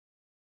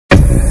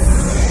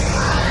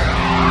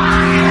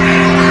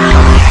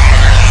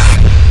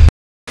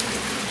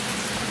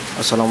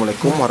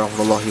Assalamualaikum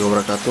warahmatullahi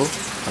wabarakatuh.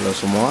 Halo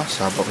semua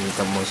sahabat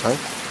pencinta bonsai,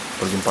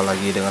 berjumpa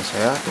lagi dengan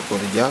saya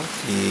Tukur Rijal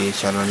di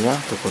channelnya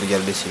Tukur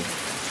Rijal Desi.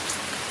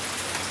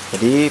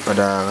 Jadi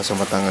pada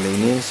kesempatan kali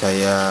ini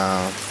saya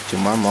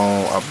cuma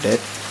mau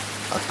update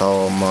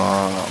atau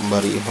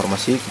memberi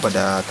informasi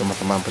kepada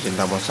teman-teman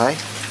pecinta bonsai.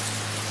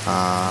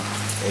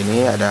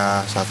 Ini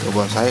ada satu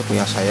bonsai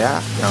punya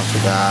saya yang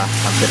sudah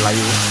hampir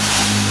layu.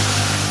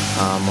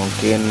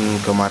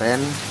 Mungkin kemarin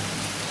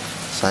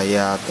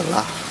saya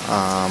telah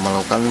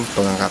melakukan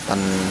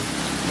pengangkatan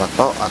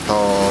batok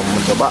atau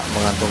mencoba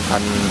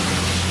mengantungkan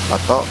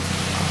batok.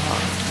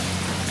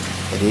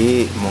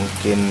 Jadi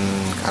mungkin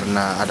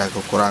karena ada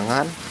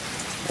kekurangan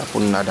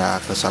ataupun ada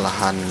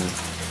kesalahan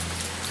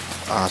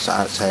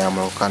saat saya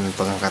melakukan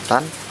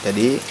pengangkatan,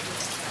 jadi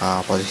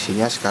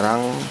posisinya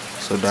sekarang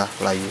sudah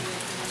layu.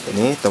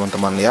 Ini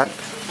teman-teman lihat,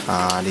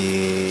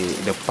 di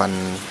depan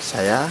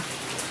saya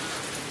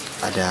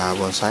ada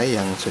bonsai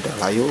yang sudah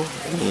layu.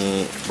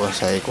 Ini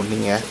bonsai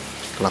kuning ya,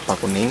 kelapa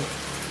kuning.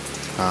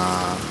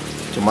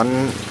 Cuman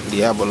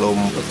dia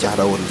belum pecah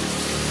daun,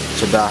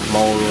 sudah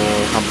mau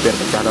hampir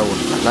pecah daun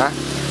karena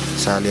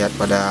saya lihat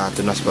pada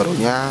tunas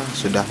barunya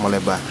sudah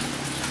melebar.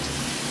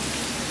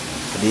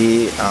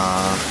 Jadi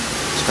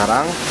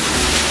sekarang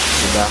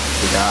sudah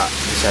tidak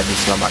bisa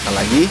diselamatkan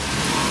lagi.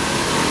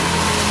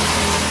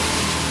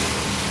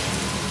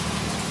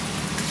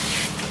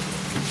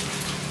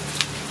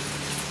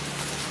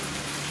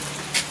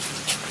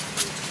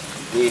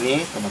 Jadi ini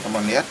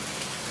teman-teman lihat,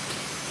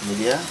 ini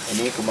dia.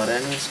 Ini kemarin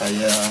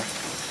saya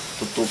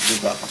tutup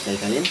juga pakai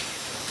kain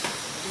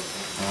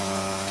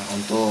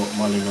untuk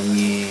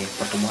melindungi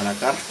pertumbuhan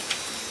akar,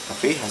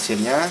 tapi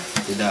hasilnya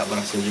tidak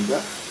berhasil juga.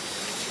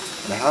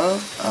 Padahal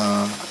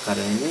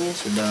akarnya ini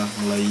sudah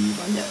mulai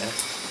banyak ya.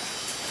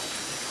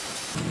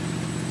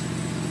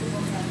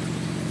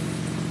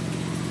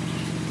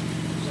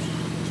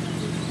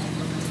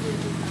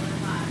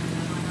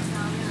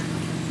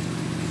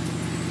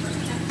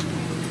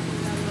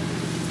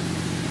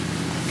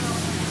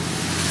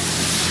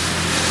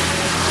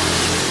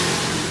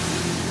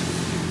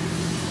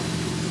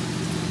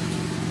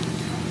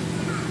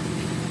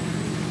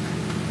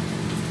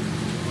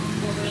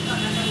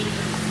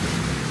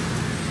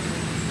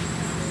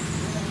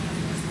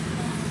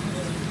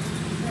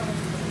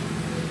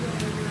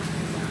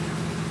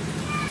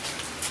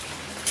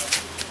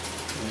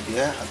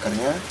 Ya,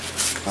 akarnya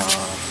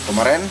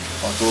kemarin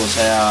waktu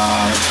saya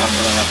lakukan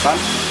pengangkatan,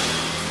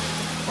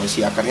 posisi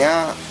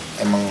akarnya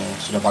emang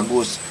sudah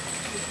bagus,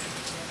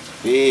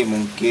 tapi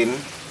mungkin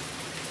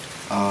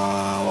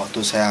waktu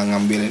saya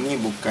ngambil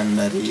ini bukan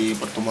dari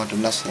pertumbuhan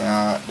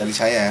tunasnya dari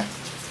saya.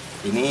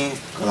 Ini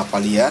kelapa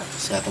liar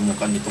saya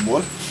temukan di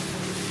kebun,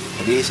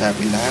 jadi saya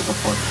pindahnya ke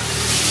pot.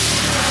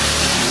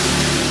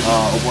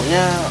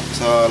 Umurnya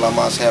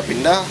selama saya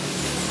pindah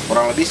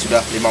kurang lebih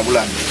sudah 5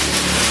 bulan.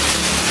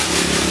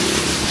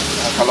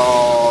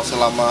 Kalau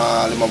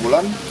selama 5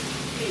 bulan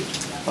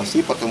pasti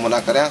pertumbuhan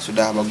akarnya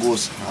sudah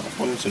bagus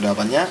ataupun sudah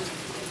banyak.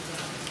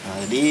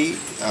 Jadi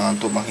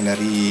untuk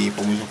menghindari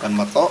pembusukan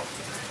batok,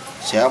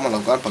 saya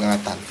melakukan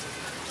pengangkatan.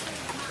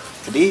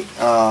 Jadi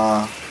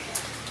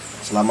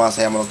selama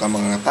saya melakukan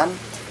pengangkatan,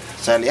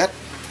 saya lihat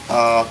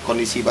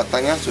kondisi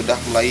batangnya sudah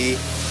mulai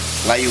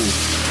layu.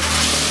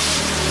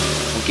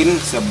 Mungkin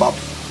sebab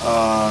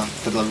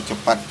terlalu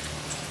cepat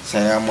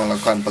saya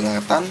melakukan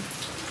pengangkatan,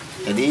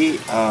 jadi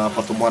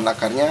pertumbuhan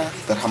akarnya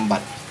terhambat.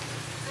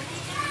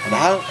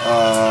 Padahal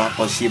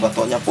posisi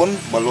batoknya pun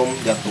belum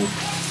jatuh.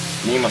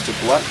 Ini masih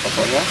kuat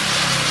batoknya.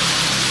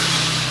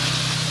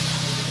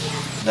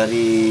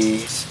 Dari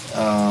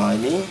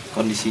ini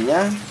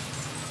kondisinya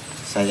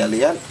saya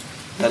lihat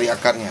dari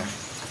akarnya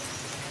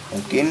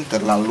mungkin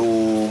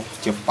terlalu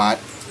cepat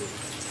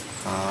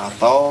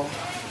atau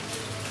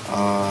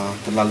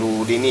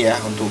terlalu dini ya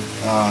untuk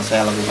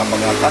saya lakukan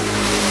pengangkatan.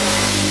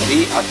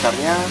 Jadi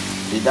akarnya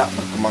tidak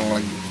berkembang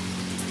lagi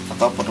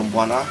atau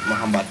pertumbuhannya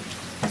menghambat.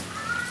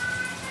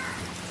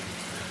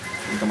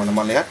 Ini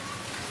teman-teman lihat,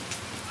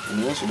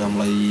 ini sudah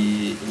mulai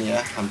ini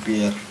ya,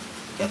 hampir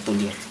jatuh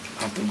dia,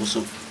 hampir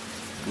busuk.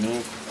 Ini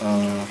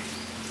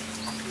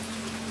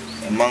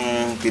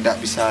emang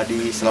tidak bisa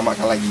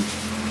diselamatkan lagi.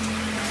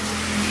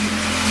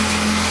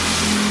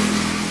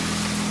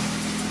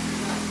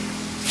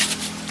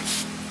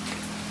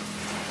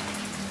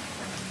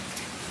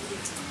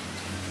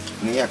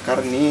 Ini akar,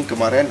 ini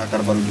kemarin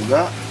akar baru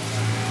juga,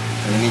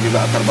 dan ini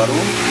juga akar baru.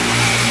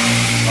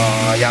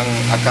 Yang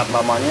akar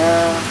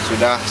lamanya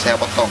sudah saya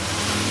potong.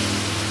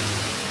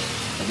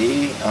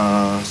 Jadi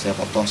saya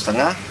potong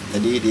setengah,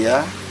 jadi dia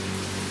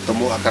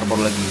tumbuh akar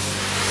baru lagi,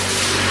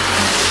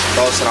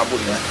 atau serabut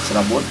ya,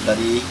 serabut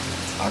dari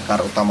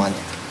akar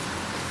utamanya.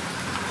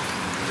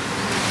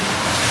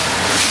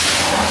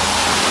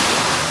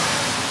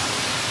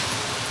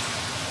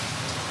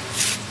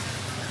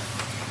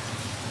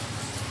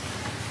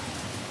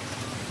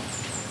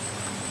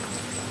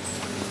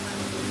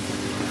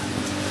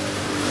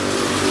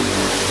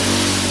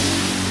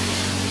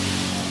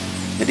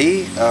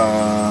 Jadi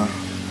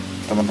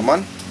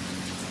teman-teman,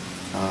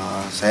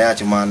 saya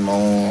cuman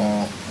mau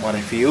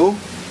mereview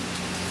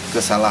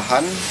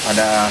kesalahan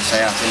pada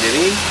saya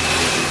sendiri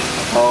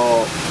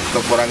atau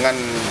kekurangan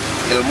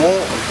ilmu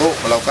untuk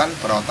melakukan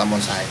perawatan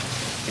bonsai.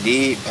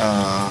 Jadi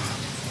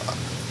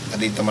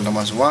tadi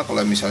teman-teman semua,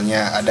 kalau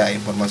misalnya ada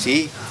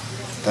informasi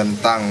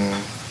tentang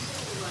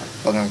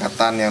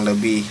pengangkatan yang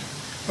lebih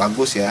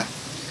bagus ya,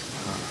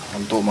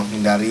 untuk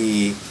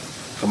menghindari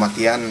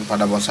kematian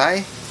pada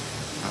bonsai,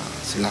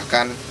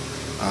 silahkan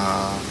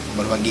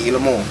berbagi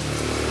ilmu.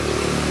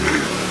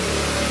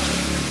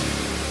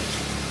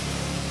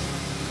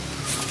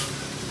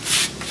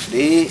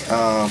 Jadi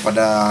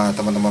pada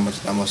teman-teman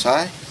pecinta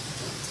bonsai,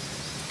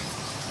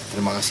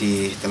 terima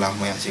kasih telah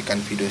menyaksikan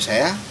video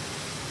saya.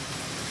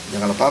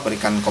 Jangan lupa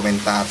berikan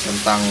komentar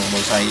tentang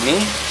bonsai ini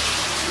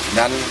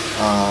dan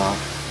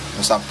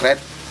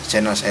subscribe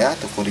channel saya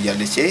Tukur Rijal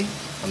DC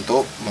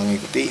untuk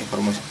mengikuti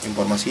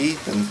informasi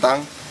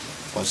tentang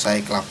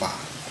bonsai kelapa.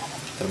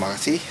 Terima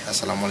kasih.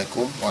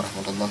 Assalamualaikum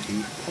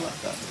warahmatullahi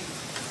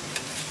wabarakatuh.